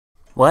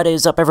What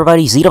is up,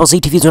 everybody?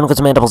 TheDoubleZTV,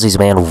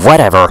 MyCareer,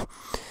 whatever.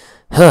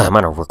 I'm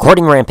on a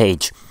recording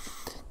rampage.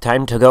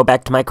 Time to go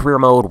back to my career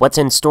mode. What's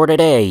in store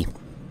today?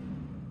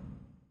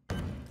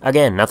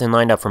 Again, nothing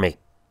lined up for me.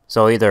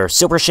 So either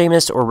Super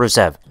Sheamus or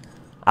Rusev.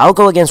 I'll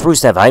go against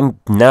Rusev. I'm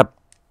not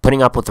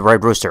putting up with the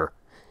Red Rooster.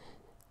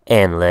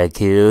 And look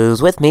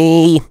who's with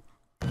me.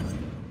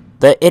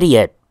 The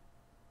idiot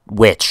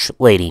witch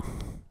lady.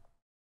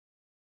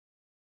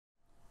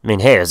 I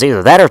mean, hey, it's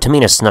either that or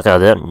Tamina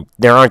Snuka.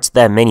 There aren't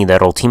that many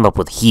that'll team up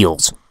with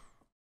heels.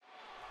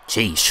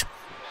 Sheesh.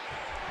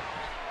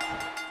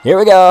 Here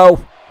we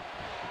go.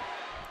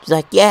 She's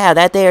like, yeah,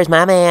 that there's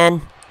my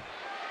man.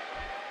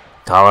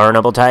 Collar and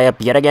double tie up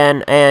yet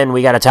again, and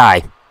we got a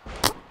tie.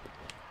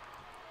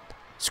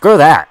 Screw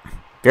that.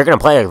 If you're gonna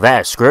play like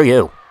that, screw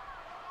you.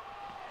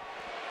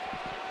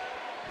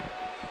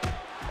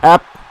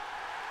 Up.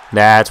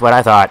 That's what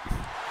I thought.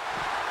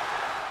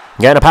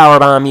 Gonna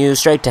powerbomb you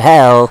straight to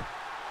hell.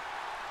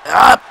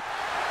 Up!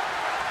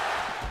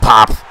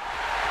 Pop!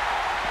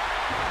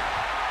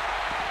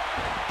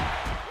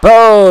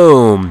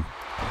 Boom!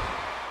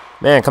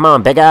 Man, come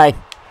on, big guy.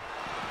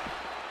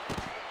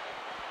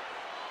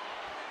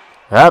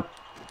 Up!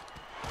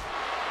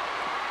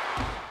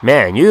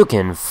 Man, you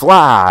can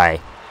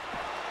fly!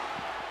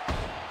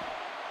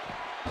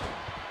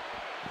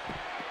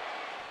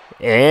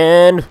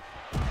 And...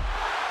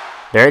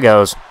 there he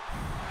goes.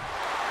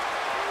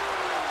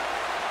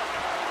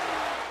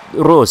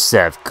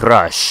 Rusev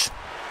Crush.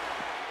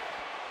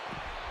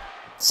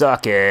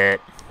 Suck it.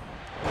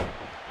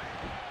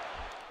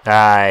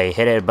 I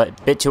hit it a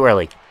bit too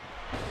early.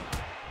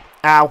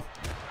 Ow.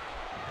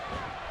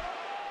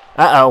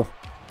 Uh-oh.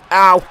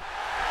 Ow.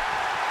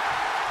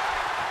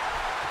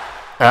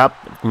 Up.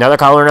 Another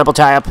collar and double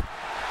tie up.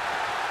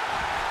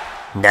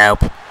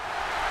 Nope.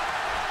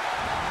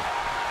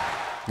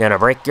 Gonna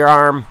break your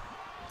arm.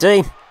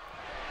 See?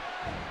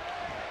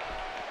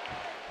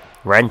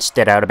 Wrenched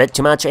it out a bit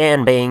too much,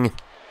 and bing.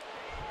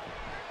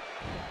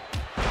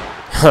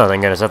 Oh,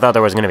 thank goodness, I thought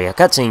there was going to be a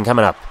cutscene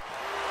coming up.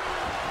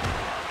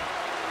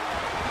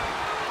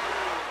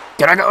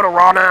 Can I go to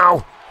Raw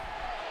now?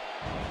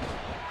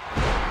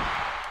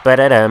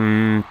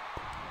 Ba-da-dum.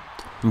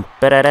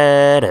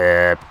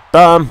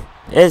 Ba-da-da-da-bum.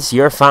 It's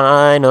your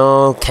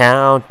final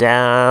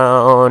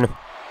countdown.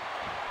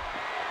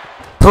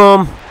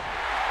 Boom.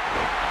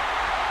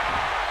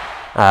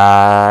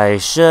 I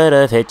should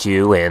have hit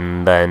you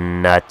in the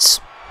nuts.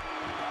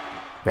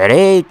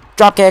 Ready?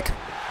 Dropkick.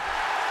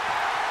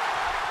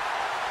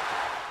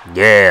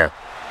 Yeah.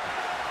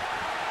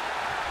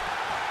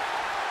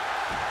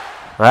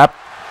 Up.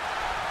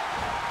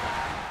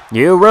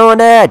 You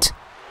ruined it.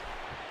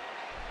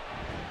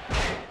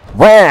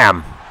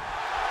 Wham.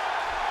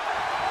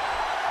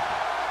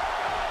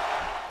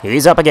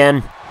 He's up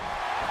again.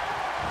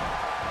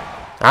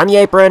 On the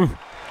apron.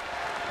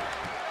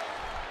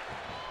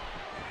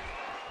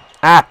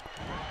 Ah!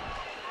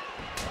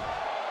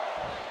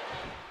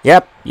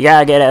 Yep, you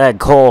gotta get a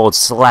cold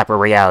slap of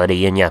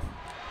reality in ya.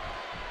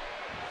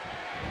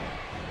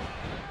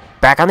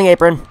 Back on the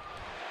apron.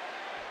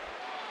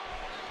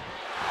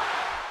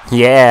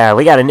 Yeah,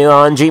 we got a new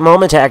RNG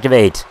moment to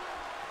activate.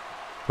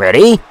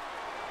 Ready?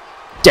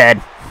 Dead.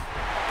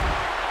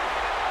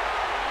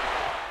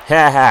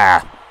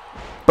 Haha.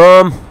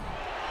 Boom.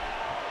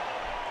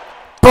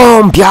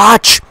 Boom,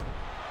 biatch!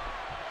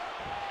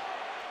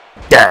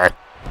 Dead.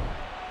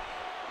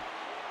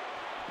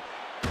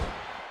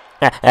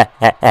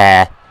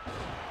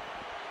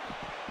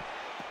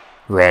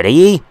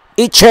 Ready?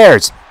 Eat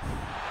chairs!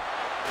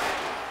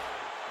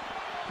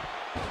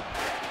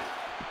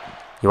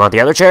 You want the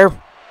other chair?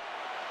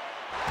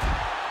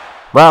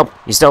 Well,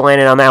 you still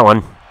landed on that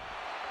one.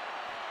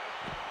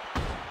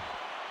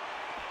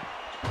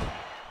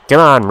 Come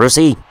on,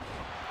 Rusey.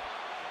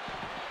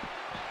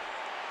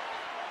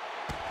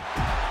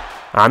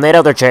 On that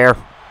other chair.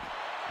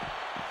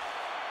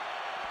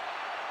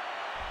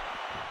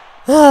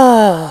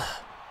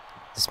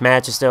 This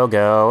match is still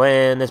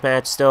going. This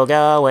match is still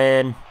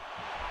going.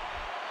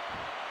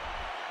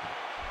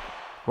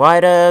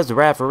 Why does the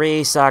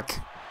referee suck?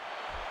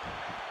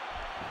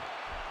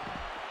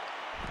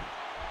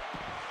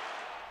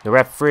 The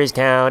referee's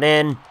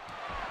counting.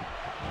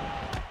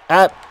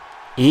 Up.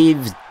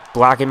 He's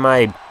blocking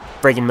my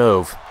freaking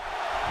move.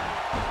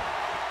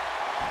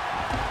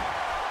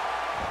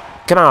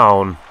 Come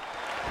on.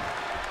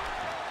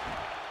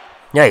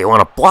 Yeah, you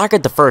want to block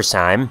it the first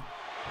time.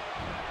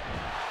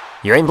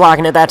 You ain't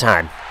blocking it that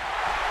time.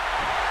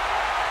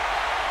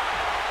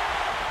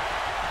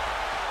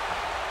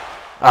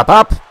 Up,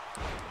 up.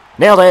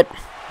 Nailed it.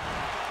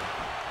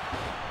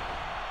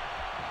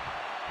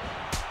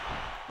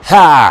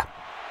 Ha!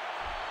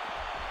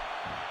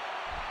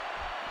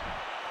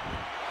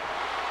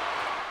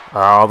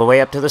 All the way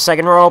up to the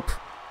second rope.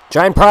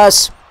 Giant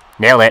press.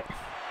 Nailed it.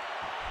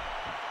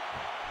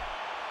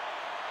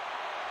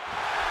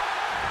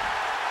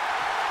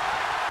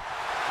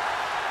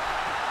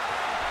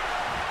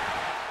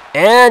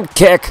 And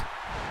kick.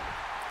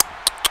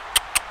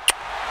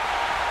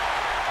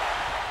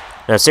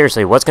 Now,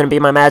 seriously, what's going to be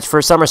my match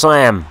for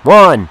SummerSlam?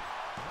 1,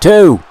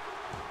 2,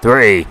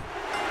 3.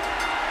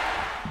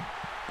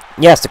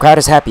 Yes, the crowd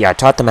is happy. I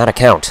taught them how to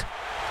count.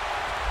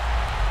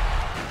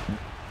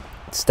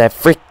 It's that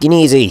freaking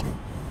easy.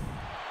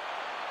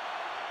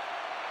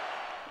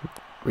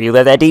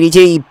 Relive that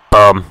DDT.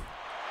 Boom.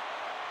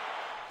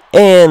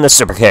 And the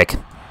super kick.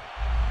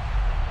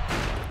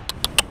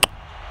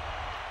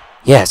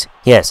 Yes,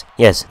 yes,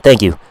 yes.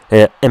 Thank you.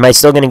 Am I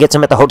still going to get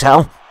some at the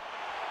hotel?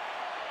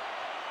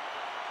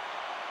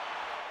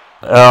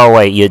 Oh,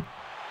 wait, you...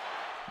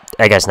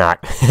 I guess not.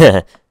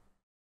 I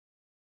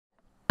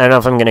don't know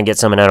if I'm going to get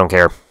some, and I don't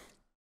care.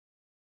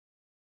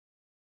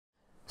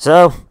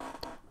 So,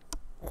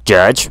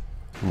 Judge,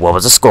 what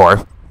was the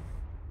score?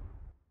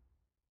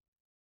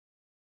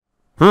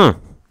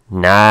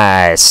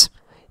 Nice.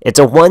 It's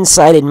a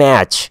one-sided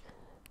match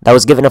that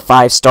was given a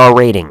 5-star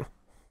rating.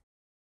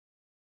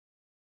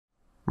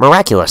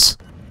 Miraculous.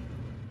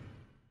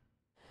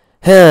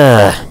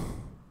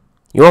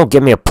 You won't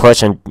give me a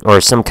push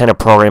or some kind of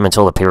program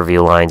until the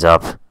pay-per-view lines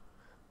up.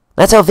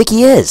 That's how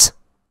Vicky is.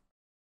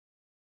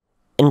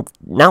 And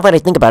now that I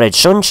think about it,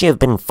 shouldn't she have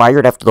been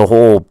fired after the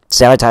whole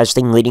sabotage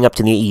thing leading up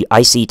to the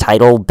IC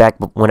title back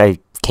when I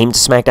came to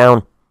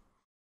SmackDown?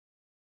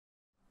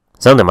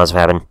 Something must have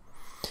happened.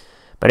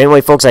 But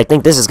anyway, folks, I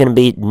think this is going to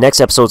be...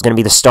 Next episode is going to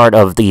be the start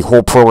of the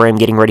whole program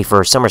getting ready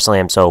for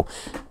SummerSlam. So,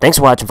 thanks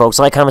for watching, folks.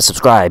 Like, comment,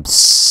 subscribe.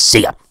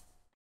 See ya.